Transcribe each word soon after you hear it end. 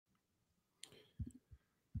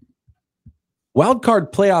Wild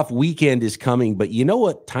card playoff weekend is coming, but you know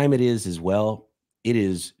what time it is as well? It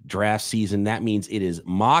is draft season. That means it is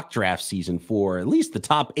mock draft season for at least the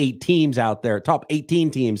top 8 teams out there, top 18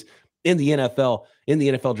 teams in the NFL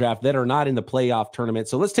draft that are not in the playoff tournament.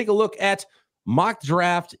 So let's take a look at mock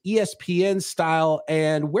draft, ESPN style,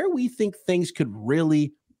 and where we think things could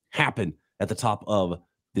really happen at the top of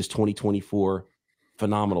this 2024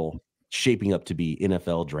 phenomenal shaping up to be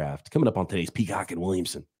NFL draft. Coming up on today's Peacock and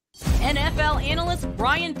Williamson. NFL analyst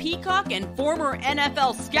Brian Peacock and former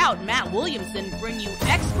NFL scout Matt Williamson bring you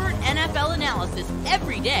expert NFL analysis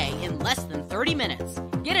every day in less than 30 minutes.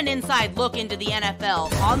 Get an inside look into the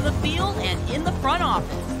NFL on the field and in the front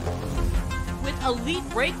office. With elite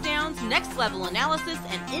breakdowns, next-level analysis,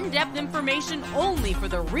 and in-depth information only for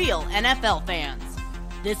the real NFL fans.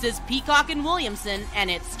 This is Peacock and Williamson,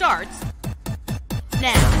 and it starts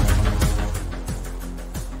now.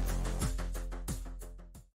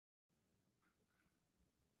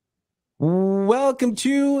 Welcome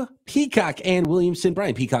to Peacock and Williamson.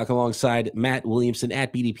 Brian Peacock alongside Matt Williamson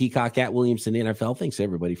at BD Peacock at Williamson NFL. Thanks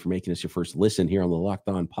everybody for making us your first listen here on the Locked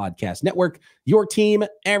On Podcast Network. Your team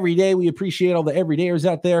every day. We appreciate all the everydayers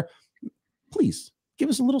out there. Please give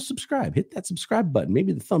us a little subscribe. Hit that subscribe button.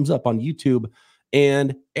 Maybe the thumbs up on YouTube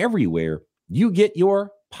and everywhere you get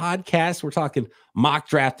your podcasts. We're talking mock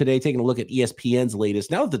draft today, taking a look at ESPN's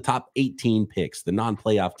latest. Now the top 18 picks, the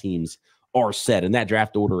non-playoff teams are set, and that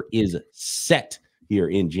draft order is set here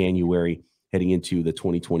in January, heading into the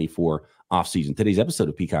 2024 offseason. Today's episode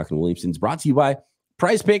of Peacock and Williamson is brought to you by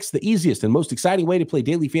PrizePicks, the easiest and most exciting way to play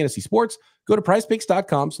daily fantasy sports. Go to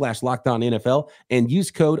prizepicks.com/LockedOnNFL and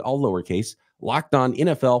use code all lowercase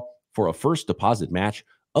LockedOnNFL for a first deposit match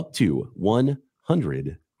up to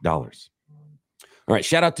 $100. All right,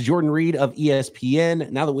 shout out to Jordan Reed of ESPN.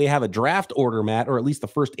 Now that we have a draft order, Matt, or at least the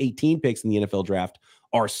first 18 picks in the NFL draft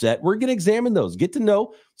are set, we're going to examine those, get to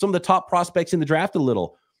know some of the top prospects in the draft a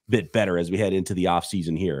little bit better as we head into the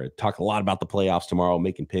offseason here. Talk a lot about the playoffs tomorrow,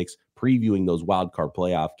 making picks, previewing those wild card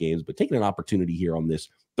playoff games, but taking an opportunity here on this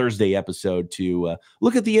Thursday episode to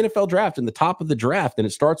look at the NFL draft and the top of the draft. And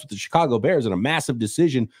it starts with the Chicago Bears and a massive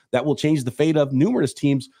decision that will change the fate of numerous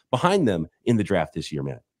teams behind them in the draft this year,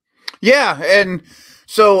 Matt. Yeah, and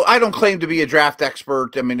so I don't claim to be a draft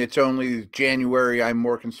expert. I mean, it's only January. I'm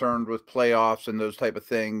more concerned with playoffs and those type of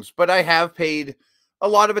things. But I have paid a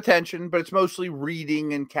lot of attention, but it's mostly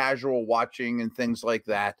reading and casual watching and things like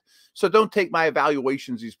that. So don't take my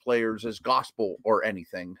evaluations of these players as gospel or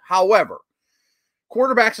anything. However,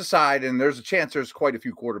 quarterbacks aside, and there's a chance there's quite a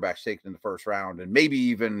few quarterbacks taken in the first round, and maybe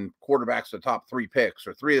even quarterbacks the top 3 picks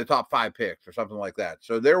or 3 of the top 5 picks or something like that.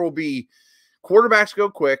 So there will be quarterbacks go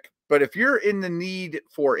quick. But if you're in the need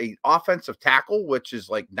for an offensive tackle, which is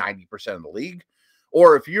like 90% of the league,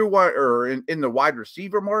 or if you want, or in the wide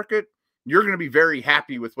receiver market, you're going to be very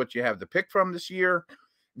happy with what you have to pick from this year.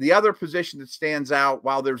 The other position that stands out,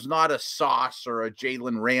 while there's not a Sauce or a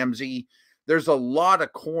Jalen Ramsey, there's a lot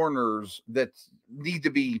of corners that need to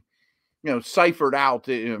be, ciphered out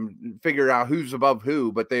to figure out who's above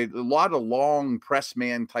who. But a lot of long press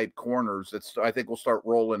man type corners that I think will start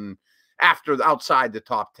rolling outside the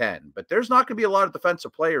top 10, but there's not going to be a lot of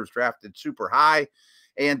defensive players drafted super high,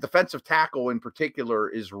 and defensive tackle in particular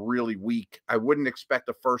is really weak. I wouldn't expect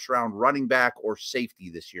a first round running back or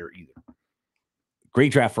safety this year either.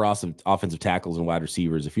 Great draft for awesome offensive tackles and wide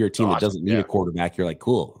receivers. If you're a team that doesn't need a quarterback, you're like,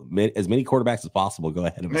 cool, as many quarterbacks as possible. Go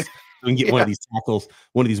ahead of us. We can get one of these tackles,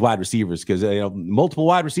 one of these wide receivers, because multiple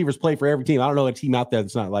wide receivers play for every team. I don't know a team out there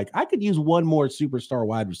that's not like, I could use one more superstar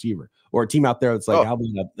wide receiver, or a team out there that's like, how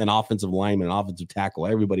about an offensive lineman, an offensive tackle?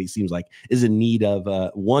 Everybody seems like is in need of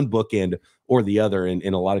one bookend or the other, and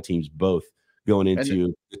a lot of teams both going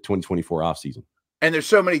into the 2024 offseason. And there's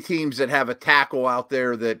so many teams that have a tackle out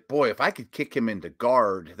there that, boy, if I could kick him into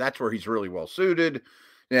guard, that's where he's really well suited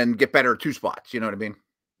and get better at 2 spots. You know what I mean?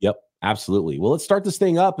 Yep, absolutely. Well, let's start this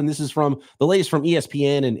thing up. And this is from the latest from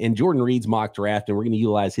ESPN and Jordan Reed's mock draft. And we're going to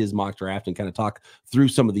utilize his mock draft and kind of talk through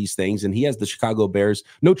some of these things. And he has the Chicago Bears,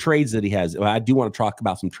 no trades that he has. I do want to talk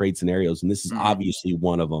about some trade scenarios, and this is obviously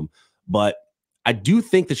one of them. But I do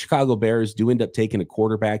think the Chicago Bears do end up taking a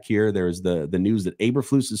quarterback here. There's the news that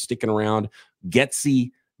Eberflus is sticking around.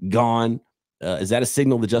 Getsy gone. Is that a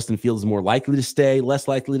signal that Justin Fields is more likely to stay, less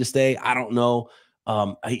likely to stay? I don't know.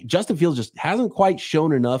 Justin Fields just hasn't quite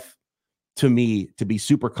shown enough to me to be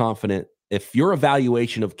super confident. If your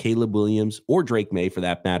evaluation of Caleb Williams or Drake May, for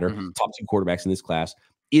that matter, top 2 quarterbacks in this class,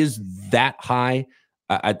 is that high,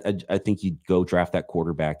 I think you'd go draft that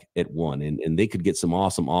quarterback at 1, and they could get some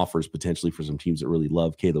awesome offers potentially for some teams that really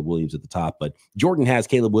love Caleb Williams at the top. But Jordan has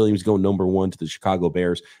Caleb Williams going number 1 to the Chicago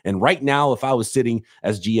Bears. And right now, if I was sitting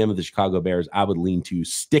as GM of the Chicago Bears, I would lean to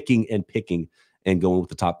sticking and picking and going with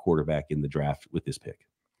the top quarterback in the draft with this pick.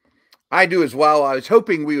 I do as well. I was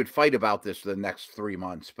hoping we would fight about this for the next 3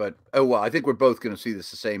 months, but oh well, I think we're both going to see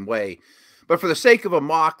this the same way. But for the sake of a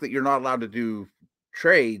mock that you're not allowed to do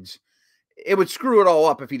trades, it would screw it all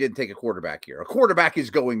up if he didn't take a quarterback here. A quarterback is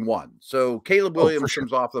going 1. So Caleb Williams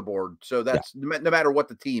comes off the board. So that's no matter what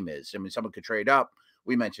the team is. I mean, someone could trade up.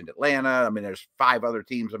 We mentioned Atlanta. I mean, there's 5 other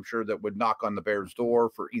teams I'm sure that would knock on the Bears' door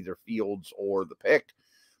for either Fields or the pick.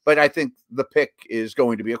 But I think the pick is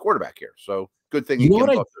going to be a quarterback here. So good thing. You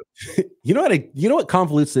know what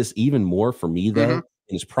convolutes this even more for me, though, and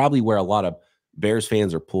it's probably where a lot of Bears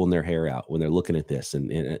fans are pulling their hair out when they're looking at this.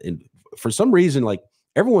 And for some reason, like,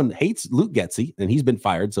 everyone hates Luke Getsy, and he's been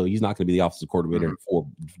fired, so he's not going to be the offensive coordinator for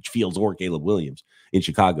Fields or Caleb Williams in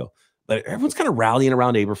Chicago. But everyone's kind of rallying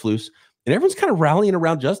around Eberflus, and everyone's kind of rallying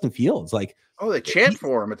around Justin Fields. Like, they chant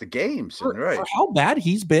for him at the games, for how bad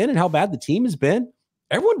he's been and how bad the team has been.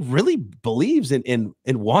 Everyone really believes and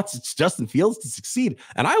wants Justin Fields to succeed.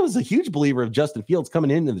 And I was a huge believer of Justin Fields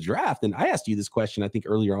coming into the draft. And I asked you this question, I think,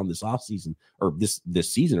 earlier on this offseason, or this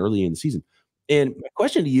season, early in the season. And my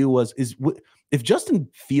question to you was, if Justin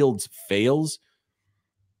Fields fails,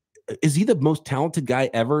 is he the most talented guy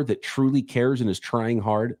ever that truly cares and is trying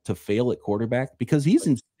hard to fail at quarterback? Because he's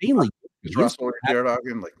insanely good. He's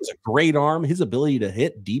a great arm, his ability to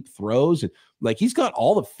hit deep throws, and like, he's got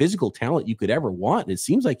all the physical talent you could ever want. And it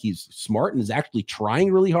seems like he's smart and is actually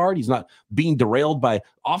trying really hard. He's not being derailed by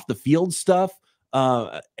off the field stuff.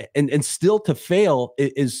 And still to fail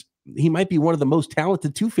is he might be one of the most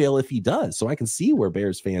talented to fail if he does. So I can see where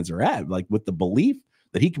Bears fans are at, like, with the belief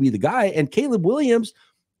that he could be the guy. And Caleb Williams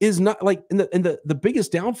is not, like, the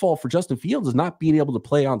biggest downfall for Justin Fields is not being able to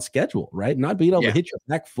play on schedule, right? Not being able to hit your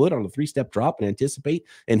back foot on a 3-step drop and anticipate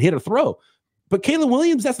and hit a throw. But Caleb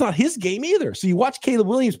Williams, that's not his game either. So you watch Caleb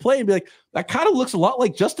Williams play and be like, that kind of looks a lot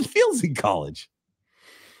like Justin Fields in college.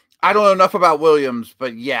 I don't know enough about Williams,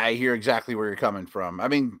 but yeah, I hear exactly where you're coming from. I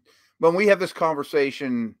mean, when we have this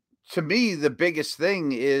conversation, to me, the biggest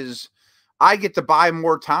thing is I get to buy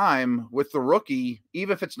more time with the rookie,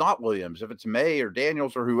 even if it's not Williams, if it's May or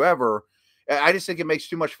Daniels or whoever. I just think it makes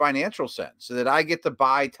too much financial sense so that I get to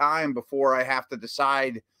buy time before I have to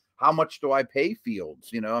decide how much do I pay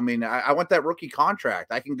Fields. You know, I mean, I want that rookie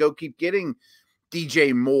contract. I can go keep getting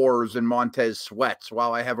DJ Moores and Montez Sweats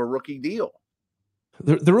while I have a rookie deal.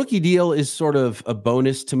 The rookie deal is sort of a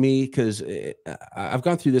bonus to me because I've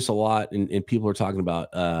gone through this a lot, and people are talking about,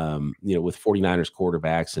 with 49ers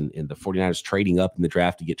quarterbacks and the 49ers trading up in the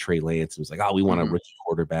draft to get Trey Lance. And it's like, oh, we want a rookie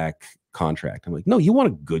quarterback contract. I'm like, no, you want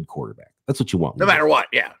a good quarterback. That's what you want. No matter what.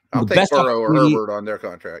 Yeah. I'll take Burrow or Herbert on their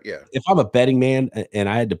contract. Yeah. If I'm a betting man and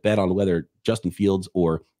I had to bet on whether Justin Fields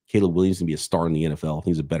or Caleb Williams can be a star in the NFL, I think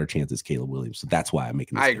there's a better chance it's Caleb Williams. So that's why I'm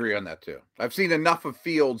making this. I agree on that too. I've seen enough of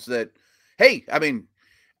Fields that, hey, I mean,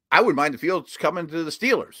 I wouldn't mind the Fields coming to the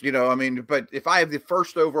Steelers, but if I have the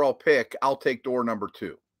first overall pick, I'll take door number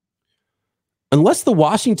 2. Unless the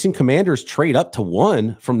Washington Commanders trade up to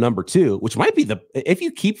 1 from number 2, which might be if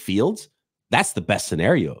you keep Fields, that's the best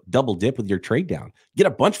scenario. Double dip with your trade down. Get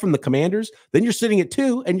a bunch from the Commanders, then you're sitting at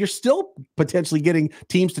 2, and you're still potentially getting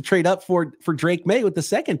teams to trade up for Drake May with the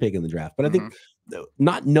second pick in the draft. But I think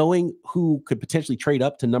not knowing who could potentially trade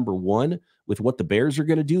up to number 1 with what the Bears are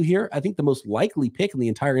going to do here, I think the most likely pick in the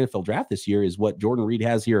entire NFL draft this year is what Jordan Reed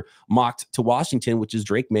has here mocked to Washington, which is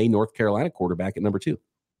Drake May, North Carolina quarterback at number 2.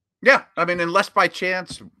 Yeah, I mean, unless by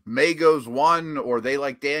chance May goes 1 or they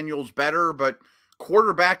like Daniels better, but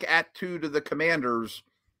quarterback at 2 to the Commanders,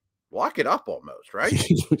 lock it up almost, right?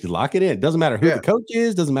 Lock it in. Doesn't matter who the coach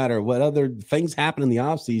is, doesn't matter what other things happen in the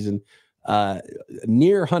offseason.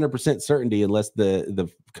 Near 100% certainty unless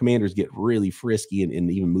the Commanders get really frisky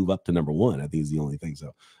and even move up to number 1. I think is the only thing.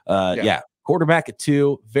 So quarterback at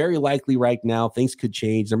 2, very likely right now. Things could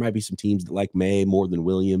change. There might be some teams that like May more than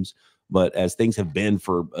Williams, but as things have been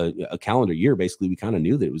for a calendar year, basically we kind of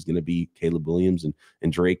knew that it was going to be Caleb Williams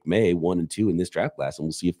and Drake May 1 and 2 in this draft class, and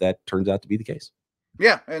we'll see if that turns out to be the case.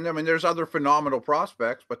 Yeah, and I mean there's other phenomenal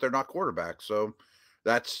prospects, but they're not quarterbacks. So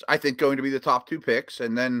that's, I think, going to be the top 2 picks.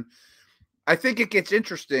 And then I think it gets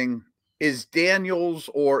interesting. Is Daniels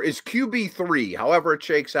or is QB3, however it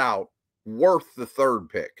shakes out, worth the 3rd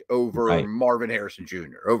pick over Marvin Harrison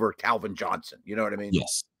Jr., over Calvin Johnson? You know what I mean?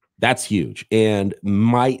 Yes, that's huge. And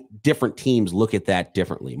might different teams look at that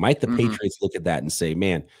differently? Might the Patriots look at that and say,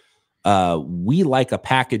 man, we like a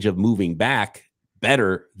package of moving back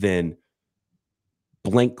better than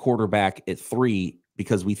blank quarterback at 3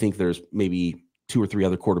 because we think there's maybe 2 or 3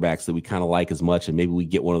 other quarterbacks that we kind of like as much, and maybe we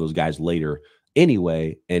get one of those guys later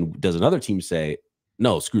anyway. And does another team say,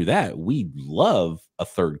 no, screw that, we love a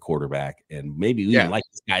third quarterback, and maybe we even like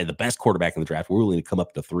this guy, the best quarterback in the draft, we're willing to come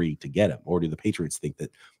up to 3 to get him? Or do the Patriots think that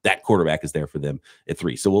that quarterback is there for them at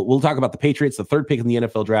 3? So we'll talk about the Patriots, the third pick in the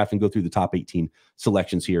NFL draft, and go through the top 18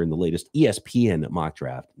 selections here in the latest ESPN mock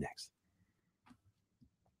draft next.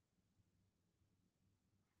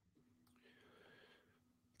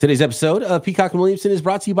 Today's episode of Peacock and Williamson is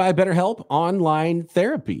brought to you by BetterHelp Online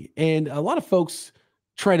Therapy. And a lot of folks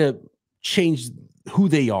try to change who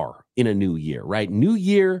they are in a new year, right? New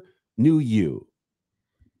year, new you.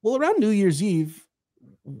 Well, around New Year's Eve,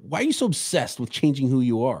 why are you so obsessed with changing who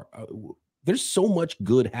you are? There's so much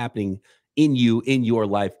good happening in you, in your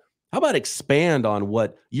life. How about expand on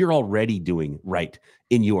what you're already doing right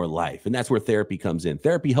in your life? And that's where therapy comes in.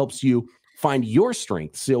 Therapy helps you find your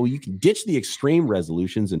strength so you can ditch the extreme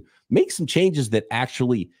resolutions and make some changes that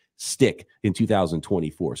actually stick in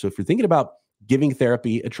 2024. So if you're thinking about giving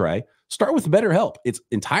therapy a try, start with BetterHelp. It's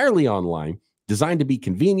entirely online, designed to be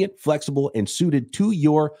convenient, flexible, and suited to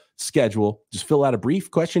your schedule. Just fill out a brief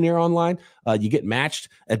questionnaire online. You get matched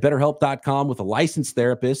at BetterHelp.com with a licensed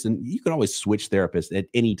therapist, and you can always switch therapists at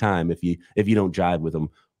any time if you don't jive with them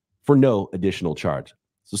for no additional charge.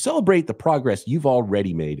 So celebrate the progress you've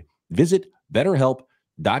already made. Visit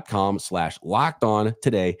BetterHelp.com/lockedon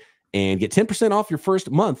today and get 10% off your first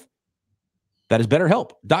month. That is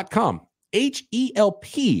BetterHelp.com.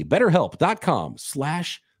 HELP,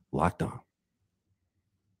 BetterHelp.com/lockedon.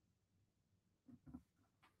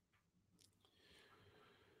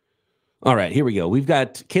 All right, here we go. We've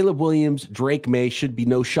got Caleb Williams, Drake May. Should be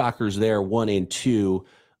no shockers there, 1 and 2.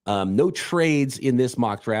 No trades in this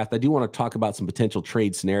mock draft. I do want to talk about some potential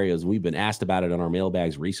trade scenarios. We've been asked about it on our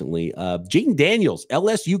mailbags recently. Jayden Daniels,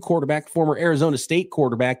 LSU quarterback, former Arizona State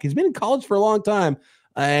quarterback. He's been in college for a long time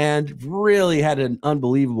and really had an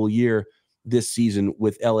unbelievable year this season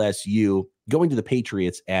with LSU, going to the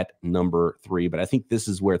Patriots at number 3. But I think this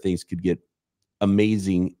is where things could get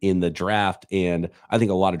amazing in the draft. And I think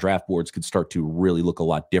a lot of draft boards could start to really look a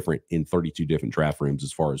lot different in 32 different draft rooms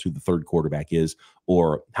as far as who the third quarterback is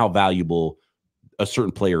or how valuable a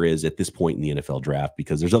certain player is at this point in the NFL draft,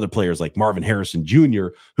 because there's other players like Marvin Harrison Jr.,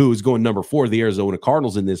 who is going number 4 of the Arizona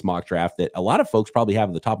Cardinals in this mock draft, that a lot of folks probably have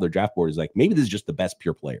at the top of their draft board is like, maybe this is just the best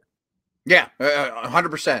pure player. Yeah,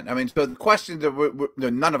 100%. I mean, so the questions that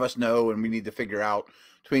none of us know and we need to figure out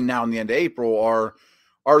between now and the end of April are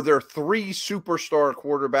there 3 superstar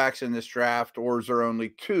quarterbacks in this draft, or is there only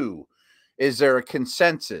 2? Is there a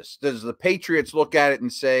consensus? Does the Patriots look at it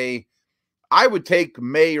and say, I would take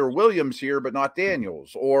May or Williams here, but not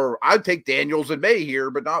Daniels, or I'd take Daniels and May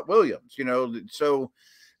here, but not Williams, So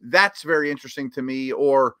that's very interesting to me.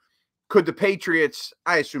 Or could the Patriots,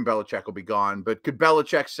 I assume Belichick will be gone, but could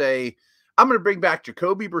Belichick say, I'm going to bring back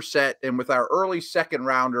Jacoby Brissett, and with our early second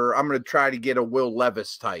rounder, I'm going to try to get a Will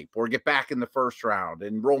Levis type, or get back in the first round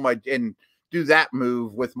and and do that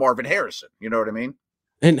move with Marvin Harrison. You know what I mean?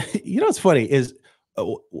 And what's funny is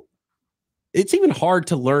it's even hard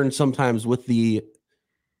to learn sometimes with the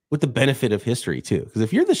benefit of history too. Because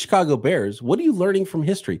if you're the Chicago Bears, what are you learning from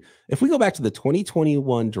history? If we go back to the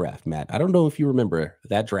 2021 draft, Matt, I don't know if you remember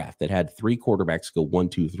that draft that had 3 quarterbacks go 1,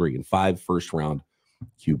 2, 3, and 5 first round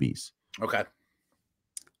QBs. Okay.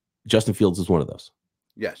 Justin Fields is one of those.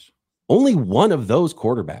 Yes. Only one of those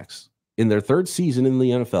quarterbacks in their 3rd season in the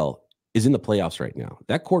NFL is in the playoffs right now.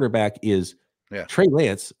 That quarterback is Trey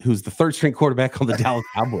Lance, who's the 3rd string quarterback on the Dallas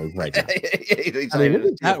Cowboys right now.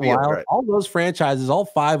 Isn't that wild? Right. All those franchises, all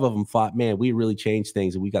 5 of them thought, man, we really changed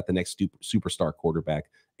things and we got the next superstar quarterback.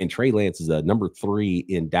 And Trey Lance is a number 3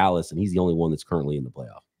 in Dallas, and he's the only one that's currently in the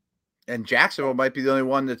playoff. And Jacksonville might be the only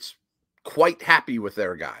one that's quite happy with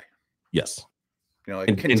their guy. Yes.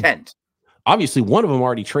 Content. And obviously, one of them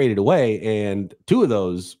already traded away, and 2 of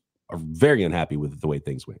those are very unhappy with the way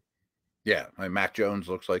things went. Yeah. Mac Jones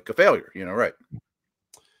looks like a failure, right?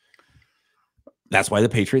 That's why the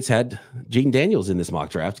Patriots had Jayden Daniels in this mock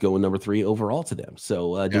draft, going number 3 overall to them.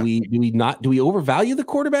 So do we overvalue the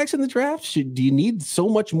quarterbacks in the draft? Do you need so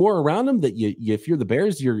much more around them that if you're the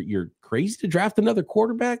Bears, you're crazy to draft another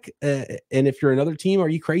quarterback? And if you're another team, are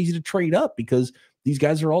you crazy to trade up? Because these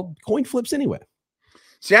guys are all coin flips anyway.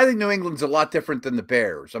 See, I think New England's a lot different than the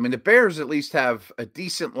Bears. I mean, the Bears at least have a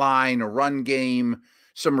decent line, a run game,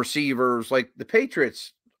 some receivers. Like the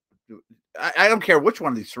Patriots, I don't care which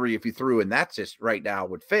one of these 3, if you threw in that's just right now,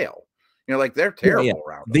 would fail. They're terrible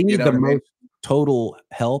around them. They need the most total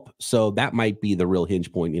help. So that might be the real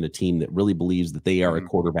hinge point in a team that really believes that they are a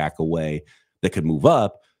quarterback away that could move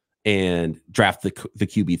up. and draft the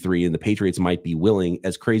QB3, and the Patriots might be willing,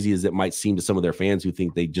 as crazy as it might seem to some of their fans who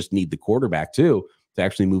think they just need the quarterback too, to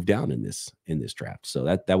actually move down in this draft. So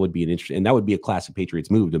that would be an interesting, and that would be a classic Patriots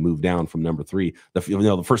move to move down from number 3.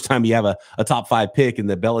 The first time you have a top 5 pick in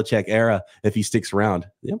the Belichick era, if he sticks around,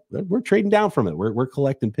 we're trading down from it. We're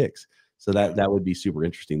collecting picks. So that would be super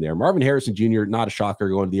interesting there. Marvin Harrison Jr., not a shocker,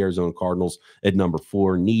 going to the Arizona Cardinals at number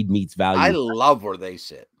 4. Need meets value. I love where they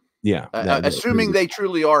sit. Yeah. Assuming they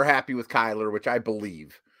truly are happy with Kyler, which I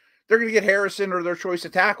believe, they're going to get Harrison or their choice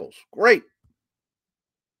of tackles. Great.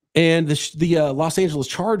 And the Los Angeles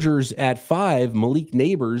Chargers at 5, Malik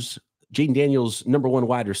Neighbors, Jayden Daniels, number 1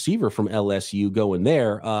 wide receiver from LSU, going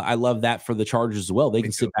there. I love that for the Chargers as well. They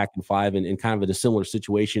can sit back in 5 and kind of in a similar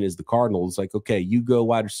situation as the Cardinals. Like, okay, you go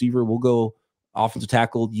wide receiver, we'll go offensive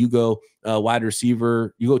tackle. You go wide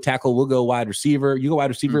receiver. You go tackle, we'll go wide receiver. You go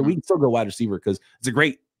wide receiver, we can still go wide receiver because it's a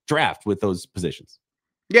great draft with those positions.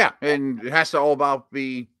 Yeah, and it has to all about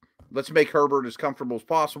let's make Herbert as comfortable as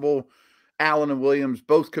possible. Allen and Williams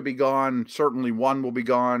both could be gone. Certainly one will be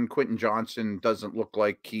gone. Quentin Johnson doesn't look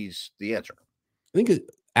like he's the answer. I think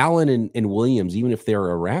Allen and Williams, even if they're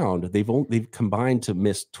around, they've combined to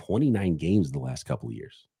miss 29 games in the last couple of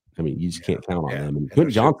years. I mean, you just can't count on them. And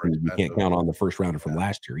Quentin Johnson, you can't count on the first rounder from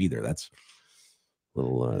last year either. That's a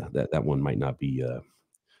little that one might not be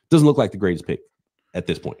doesn't look like the greatest pick at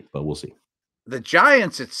this point, but we'll see. The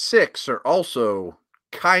Giants at 6 are also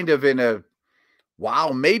kind of in a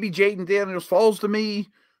wow, maybe Jayden Daniels falls to me.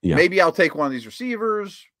 Yeah. Maybe I'll take one of these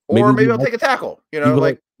receivers, or maybe I'll take a tackle.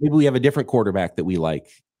 Maybe we have a different quarterback that we like.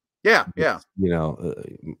 Yeah. They're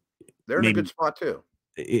in a good spot too.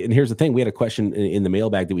 And here's the thing: we had a question in the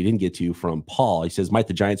mailbag that we didn't get to from Paul. He says, "Might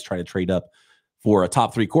the Giants try to trade up for a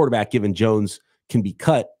top 3 quarterback, given Jones can be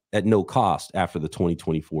cut at no cost after the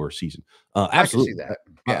 2024 season?" Absolutely. I can see that.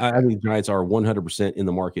 Yeah. I think the Giants are 100% in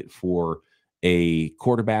the market for a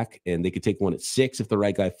quarterback, and they could take one at 6 if the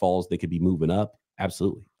right guy falls. They could be moving up.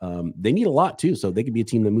 Absolutely. They need a lot too, so they could be a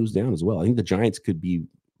team that moves down as well. I think the Giants could be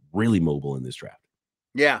really mobile in this draft.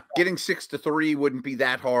 Yeah, getting 6 to 3 wouldn't be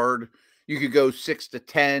that hard. You could go 6 to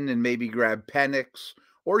 10 and maybe grab Penix,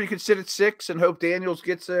 or you could sit at 6 and hope Daniels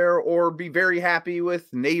gets there, or be very happy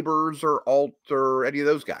with Neighbors or Alt or any of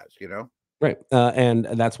those guys, Right. And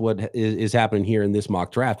that's what is happening here in this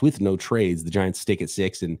mock draft with no trades. The Giants stick at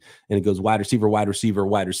 6 and it goes wide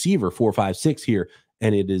receiver, 4, 5, 6 here.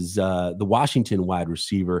 And it is the Washington wide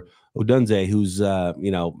receiver, Odunze, who's,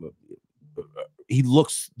 he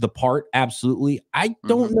looks the part. Absolutely. I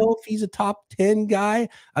don't know if he's a top 10 guy.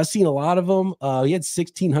 I've seen a lot of them. He had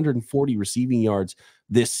 1,640 receiving yards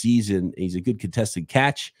this season. He's a good contested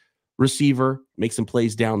catch receiver, makes some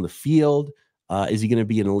plays down the field. Is he going to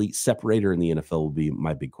be an elite separator in the NFL will be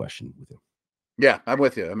my big question with him. Yeah, I'm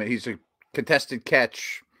with you. I mean, he's a contested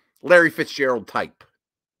catch, Larry Fitzgerald type.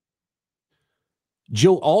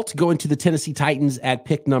 Joe Alt going to the Tennessee Titans at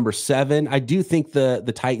pick number 7. I do think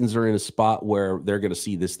the Titans are in a spot where they're going to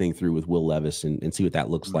see this thing through with Will Levis and see what that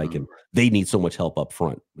looks like. And they need so much help up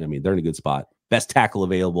front. I mean, they're in a good spot. Best tackle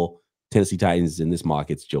available. Tennessee Titans in this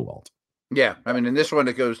mock, it's Joe Alt. Yeah, I mean, in this one,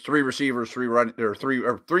 it goes 3 receivers, 3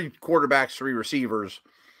 quarterbacks, 3 receivers.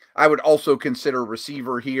 I would also consider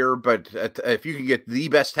receiver here, but if you can get the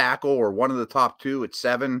best tackle or one of the top 2 at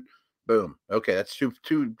 7, boom. Okay, that's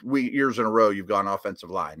two years in a row you've gone offensive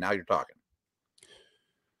line. Now you're talking.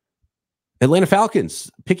 Atlanta Falcons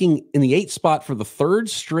picking in the 8th spot for the 3rd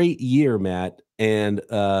straight year, Matt, and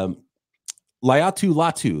Laiatu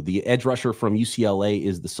Latu, the edge rusher from UCLA,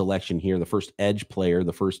 is the selection here. The first edge player,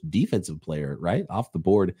 the first defensive player, right, off the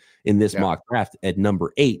board in this mock draft at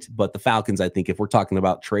number 8. But the Falcons, I think, if we're talking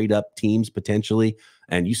about trade up teams potentially,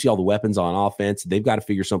 and you see all the weapons on offense, they've got to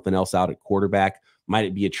figure something else out at quarterback. Might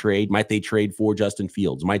it be a trade? Might they trade for Justin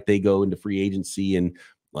Fields? Might they go into free agency and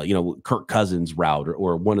Kirk Cousins route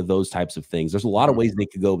or one of those types of things? There's a lot of ways they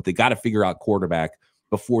could go, but they got to figure out quarterback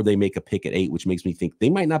before they make a pick at 8, which makes me think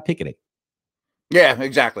they might not pick at 8. Yeah,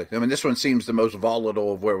 exactly. I mean, this one seems the most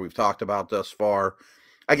volatile of where we've talked about thus far.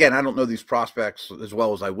 Again, I don't know these prospects as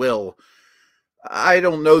well as I will. I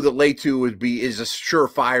don't know that Latu is a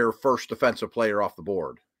surefire first defensive player off the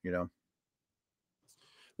board,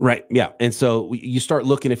 Right. Yeah. And so you start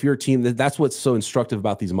looking, if you're a team, that's what's so instructive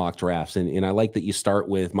about these mock drafts. And I like that you start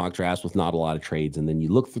with mock drafts with not a lot of trades, and then you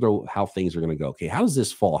look through how things are going to go. Okay, how does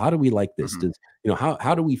this fall? How do we like this? Does,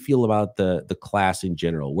 how do we feel about the class in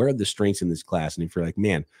general? Where are the strengths in this class? And if you're like,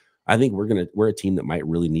 man, I think we're a team that might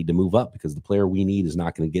really need to move up because the player we need is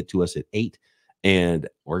not going to get to us at 8, and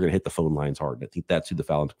we're going to hit the phone lines hard. And I think that's who the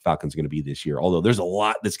Falcons are going to be this year. Although there's a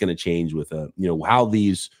lot that's going to change with how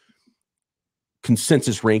these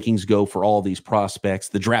consensus rankings go for all these prospects.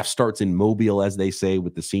 The draft starts in Mobile, as they say,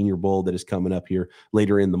 with the Senior Bowl that is coming up here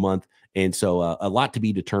later in the month. And so a lot to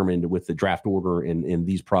be determined with the draft order and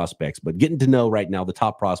these prospects. But getting to know right now the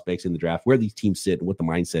top prospects in the draft, where these teams sit and what the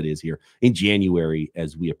mindset is here in January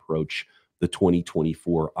as we approach the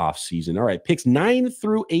 2024 offseason. All right, picks 9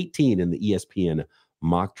 through 18 in the ESPN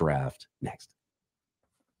mock draft next.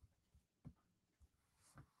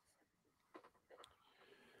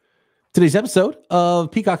 Today's episode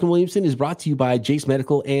of Peacock and Williamson is brought to you by Jace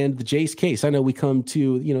Medical and the Jace Case. I know we come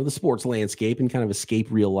to, the sports landscape and kind of escape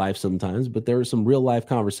real life sometimes, but there are some real life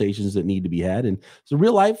conversations that need to be had and some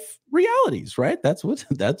real life realities, right? That's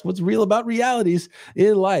what's real about realities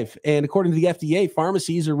in life. And according to the FDA,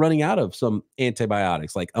 pharmacies are running out of some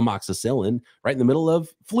antibiotics like amoxicillin right in the middle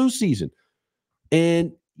of flu season.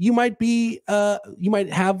 And you might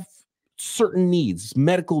have certain needs,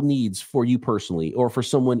 medical needs for you personally or for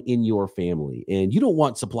someone in your family, and you don't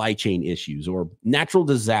want supply chain issues or natural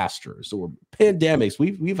disasters or pandemics.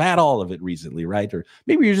 We've had all of it recently, right? Or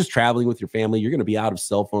maybe you're just traveling with your family. You're going to be out of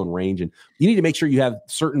cell phone range, and you need to make sure you have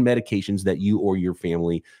certain medications that you or your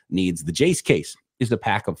family needs. The Jace Case is a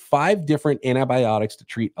pack of 5 different antibiotics to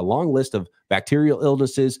treat a long list of bacterial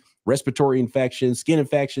illnesses, respiratory infections, skin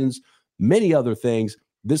infections, many other things.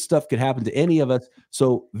 This stuff could happen to any of us.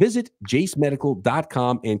 So visit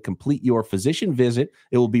jacemedical.com and complete your physician visit.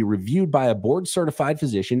 It will be reviewed by a board-certified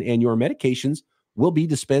physician, and your medications will be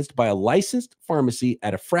dispensed by a licensed pharmacy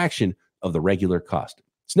at a fraction of the regular cost.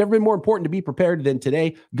 It's never been more important to be prepared than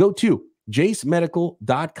today. Go to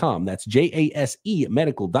jacemedical.com. That's JASE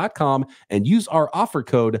medical.com and use our offer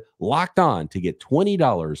code LOCKEDON to get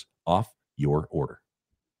 $20 off your order.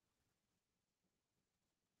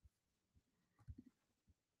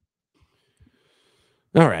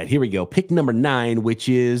 All right, here we go. Pick number 9, which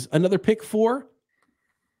is another pick for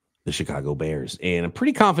the Chicago Bears. And I'm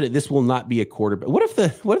pretty confident this will not be a quarterback. What if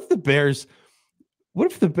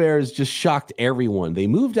the Bears just shocked everyone? They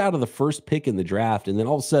moved out of the first pick in the draft, and then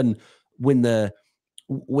all of a sudden, when the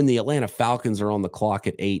Atlanta Falcons are on the clock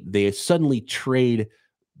at 8, they suddenly trade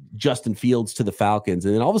Justin Fields to the Falcons,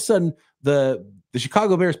 and then all of a sudden the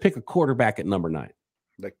Chicago Bears pick a quarterback at number 9.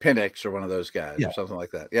 Like Penix or one of those guys or something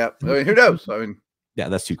like that. Yeah. I mean, who knows? I mean, yeah,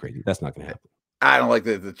 that's too crazy. That's not going to happen. I don't like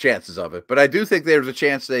the chances of it, but I do think there's a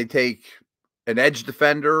chance they take an edge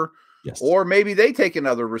defender, or maybe they take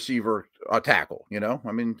another receiver, tackle.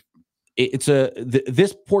 I mean, it's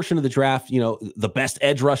this portion of the draft. The best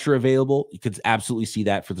edge rusher available. You could absolutely see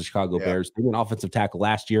that for the Chicago Bears. They went offensive tackle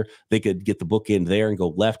last year. They could get the bookend there and go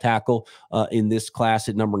left tackle in this class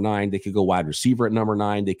at number 9. They could go wide receiver at number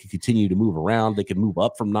 9. They could continue to move around. They could move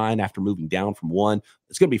up from 9 after moving down from 1.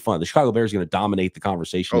 It's going to be fun. The Chicago Bears are going to dominate the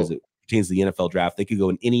conversation as it pertains to the NFL draft. They could go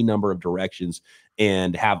in any number of directions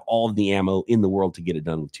and have all of the ammo in the world to get it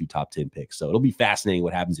done with 2 top 10 picks. So it'll be fascinating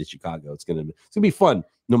what happens in Chicago. It's going to be fun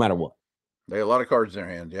no matter what. They have a lot of cards in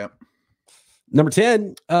their hand. Yep. Number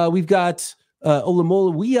 10, we've got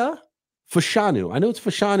Olamoluwa Fashanu. I know it's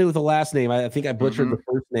Fashanu with the last name. I think I butchered the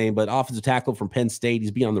first name, but offensive tackle from Penn State.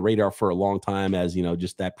 He's been on the radar for a long time as,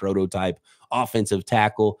 just that prototype offensive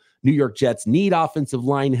tackle. New York Jets need offensive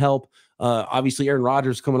line help. Obviously, Aaron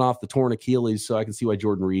Rodgers coming off the torn Achilles, so I can see why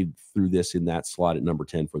Jordan Reed threw this in that slot at number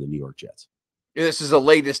 10 for the New York Jets. Yeah, this is the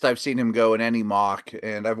latest I've seen him go in any mock,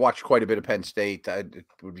 and I've watched quite a bit of Penn State. I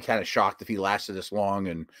would be kind of shocked if he lasted this long,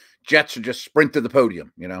 and Jets should just sprint to the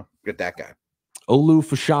podium, get that guy. Olu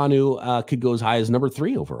Fashanu could go as high as number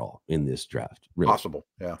 3 overall in this draft. Really. Possible,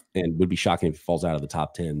 yeah. And would be shocking if he falls out of the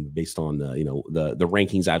top 10 based on, the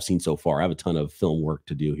rankings I've seen so far. I have a ton of film work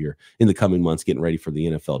to do here in the coming months, getting ready for the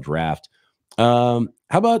NFL draft. How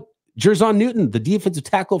about Jerzon Newton, the defensive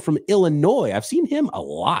tackle from Illinois? I've seen him a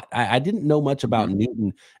lot. I didn't know much about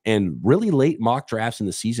Newton, and really late mock drafts in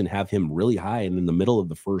the season have him really high and in the middle of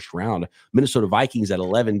the first round. Minnesota Vikings at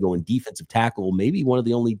 11 going defensive tackle, maybe one of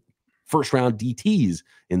the only first-round DTs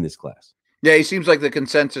in this class. Yeah, he seems like the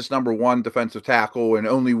consensus number 1 defensive tackle and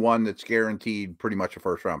only one that's guaranteed pretty much a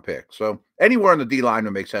first-round pick. So anywhere on the D-line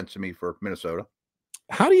would make sense to me for Minnesota.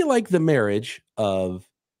 How do you like the marriage of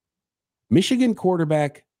Michigan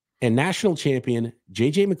quarterback and national champion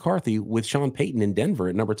J.J. McCarthy with Sean Payton in Denver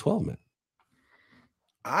at number 12, man?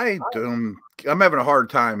 I'm having a hard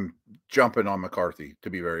time jumping on McCarthy, to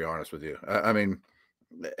be very honest with you. I mean,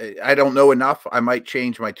 I don't know enough. I might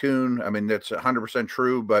change my tune. I mean, that's 100%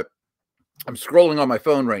 true, but I'm scrolling on my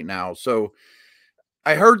phone right now. So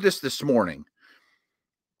I heard this morning.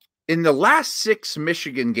 In the last 6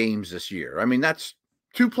 Michigan games this year, I mean, that's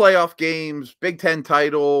 2 playoff games, Big Ten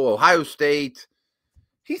title, Ohio State.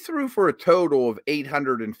 He threw for a total of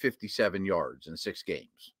 857 yards in 6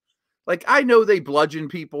 games. Like, I know they bludgeon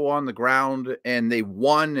people on the ground and they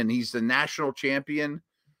won and he's the national champion.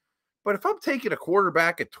 But if I'm taking a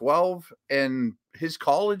quarterback at 12 and his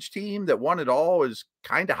college team that won it all is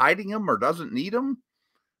kind of hiding him or doesn't need him,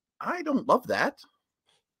 I don't love that.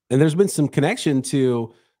 And there's been some connection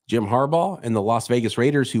to Jim Harbaugh and the Las Vegas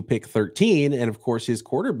Raiders, who picked 13. And of course, his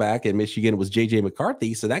quarterback in Michigan was J.J.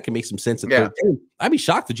 McCarthy. So that can make some sense at 13. I'd be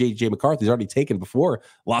shocked if J.J. McCarthy's already taken before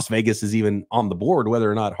Las Vegas is even on the board,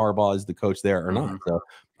 whether or not Harbaugh is the coach there or not. So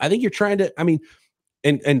I think you're trying to,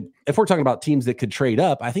 and if we're talking about teams that could trade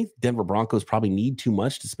up, I think Denver Broncos probably need too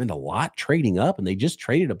much to spend a lot trading up, and they just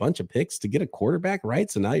traded a bunch of picks to get a quarterback,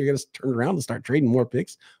 right? So now you're going to turn around and start trading more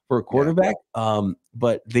picks for a quarterback.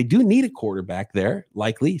 But they do need a quarterback there,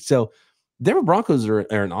 likely. So Denver Broncos are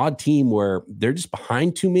an odd team where they're just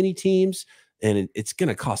behind too many teams, and it's going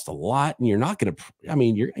to cost a lot. And you're not going to,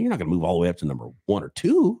 you're not going to move all the way up to number 1 or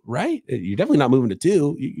 2, right? You're definitely not moving to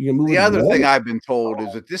 2. You're moving. The other thing I've been told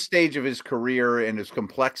is at this stage of his career and as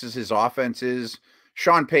complex as his offense is,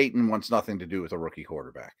 Sean Payton wants nothing to do with a rookie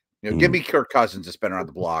quarterback. Give me Kirk Cousins to spin around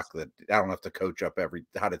the block that I don't have to coach up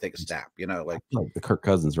how to take a snap. Like the Kirk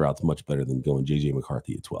Cousins route's much better than going J.J.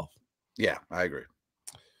 McCarthy at 12. Yeah, I agree.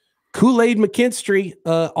 Kool-Aid McKinstry,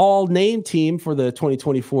 all-name team for the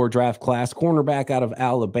 2024 draft class, cornerback out of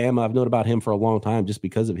Alabama. I've known about him for a long time just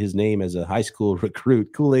because of his name as a high school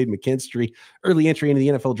recruit. Kool-Aid McKinstry, early entry into the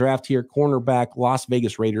NFL draft here, cornerback, Las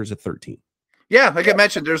Vegas Raiders at 13. Yeah, like I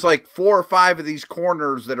mentioned, there's like 4 or 5 of these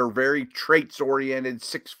corners that are very traits-oriented,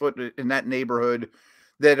 6 foot in that neighborhood,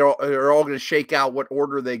 that are all going to shake out what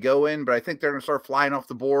order they go in, but I think they're going to start flying off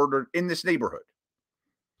the board or in this neighborhood.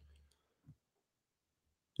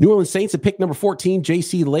 New Orleans Saints at pick number 14,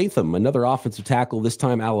 J.C. Latham, another offensive tackle, this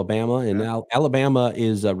time Alabama. And now Alabama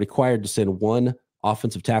is required to send 1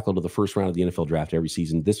 offensive tackle to the first round of the NFL draft every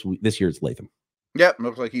season. This year it's Latham. Yep,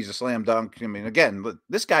 looks like he's a slam dunk. Again,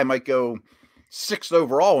 this guy might go 6th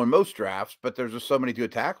overall in most drafts, but there's just so many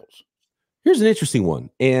good tackles. Here's an interesting one,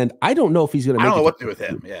 and I don't know if he's going to make it. I don't know what to do with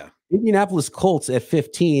him, yeah. Indianapolis Colts at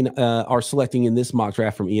 15 are selecting in this mock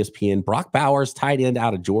draft from ESPN. Brock Bowers, tight end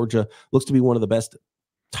out of Georgia, looks to be one of the best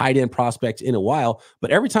tight end prospects in a while, but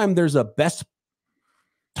every time there's a best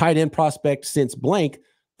tight end prospect since blank,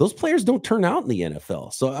 those players don't turn out in the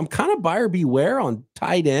NFL. So I'm kind of buyer beware on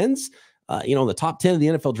tight ends, in the top 10 of the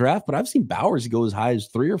NFL draft, but I've seen Bowers go as high as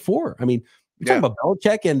 3 or 4. You're talking about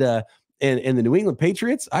Belichick and the New England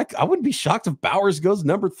Patriots. I wouldn't be shocked if Bowers goes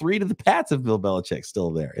number 3 to the Pats if Bill Belichick's still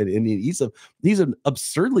there. And he's an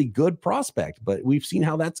absurdly good prospect, but we've seen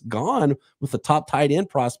how that's gone with the top tight end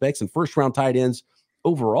prospects and first round tight ends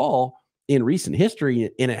overall in recent history,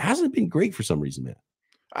 and it hasn't been great for some reason, man.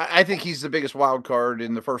 I think he's the biggest wild card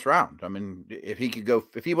in the first round. If he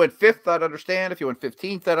went 5th, I'd understand. If he went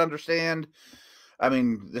 15th, I'd understand.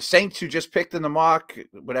 The Saints who just picked in the mock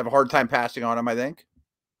would have a hard time passing on him, I think.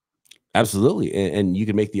 Absolutely. And you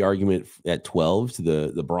can make the argument at 12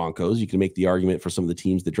 to the Broncos. You can make the argument for some of the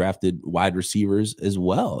teams that drafted wide receivers as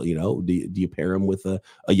well. Do you pair him with a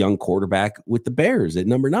young quarterback with the Bears at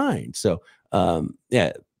number 9? So,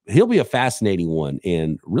 he'll be a fascinating one,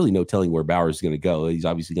 and really no telling where Bowers is going to go. He's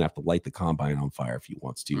obviously going to have to light the combine on fire if he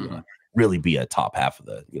wants to really be a top half of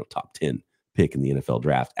the top 10 pick in the NFL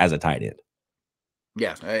draft as a tight end.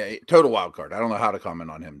 Yeah, total wild card. I don't know how to comment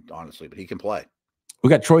on him, honestly, but he can play. We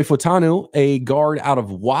got Troy Fautanu, a guard out of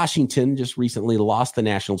Washington, just recently lost the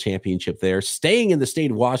national championship there, staying in the state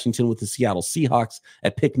of Washington with the Seattle Seahawks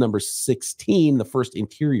at pick number 16, the first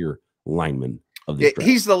interior lineman of this draft.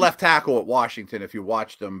 He's the left tackle at Washington if you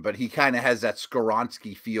watched him, but he kind of has that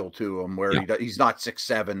Skoronski feel to him where he's not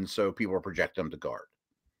 6'7", so people are projecting him to guard.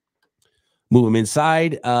 Move him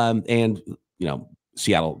inside, and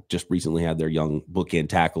Seattle just recently had their young bookend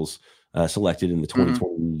tackles selected in the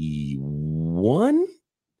 2021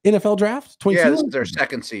 NFL draft. 22? Yeah, this is their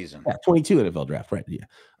second season. Yeah, 22 NFL draft, right?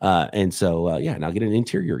 Yeah. And so, now get an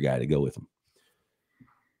interior guy to go with him.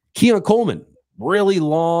 Keon Coleman, really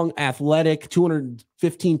long, athletic,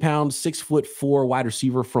 215 pounds, 6'4" wide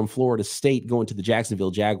receiver from Florida State, going to the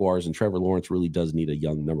Jacksonville Jaguars. And Trevor Lawrence really does need a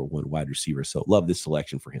young number 1 wide receiver. So love this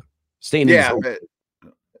selection for him. Staying in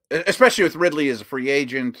especially with Ridley as a free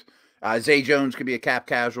agent. Zay Jones could be a cap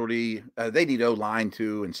casualty. They need O-line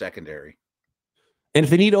too in secondary. And if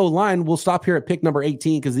they need O-line, we'll stop here at pick number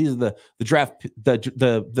 18 because these are the draft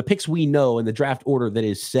the picks we know in the draft order that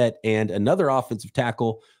is set. And another offensive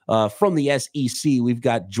tackle from the SEC. We've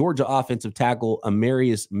got Georgia offensive tackle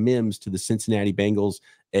Amarius Mims to the Cincinnati Bengals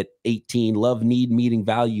at 18. Love need meeting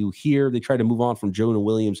value here. They tried to move on from Jonah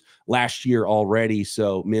Williams last year already,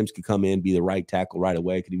 so Mims could come in, be the right tackle right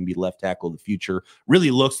away. Could even be left tackle in the future. Really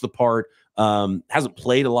looks the part. Hasn't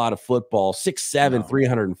played a lot of football, 6'7",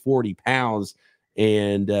 340 pounds,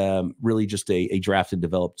 and really just a drafted,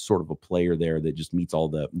 developed sort of a player there that just meets all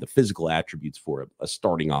the physical attributes for a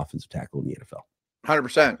starting offensive tackle in the NFL.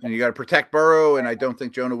 100%. And you got to protect Burrow, and I don't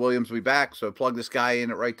think Jonah Williams will be back. So plug this guy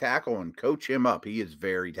in at right tackle and coach him up. He is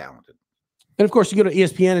very talented. And, of course, you go to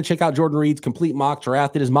ESPN and check out Jordan Reed's complete mock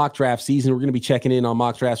draft. It is mock draft season. We're going to be checking in on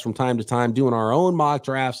mock drafts from time to time, doing our own mock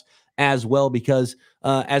drafts as well, because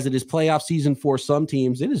as it is playoff season for some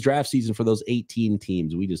teams, it is draft season for those 18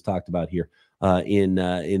 teams we just talked about here in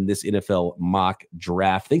this NFL mock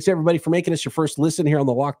draft. Thanks, everybody, for making us your first listen here on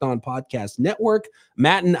the Locked On Podcast Network.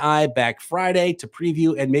 Matt and I back Friday to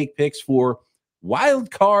preview and make picks for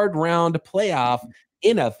wild card round playoff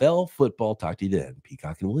NFL football. Talk to you then.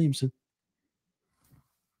 Peacock and Williamson.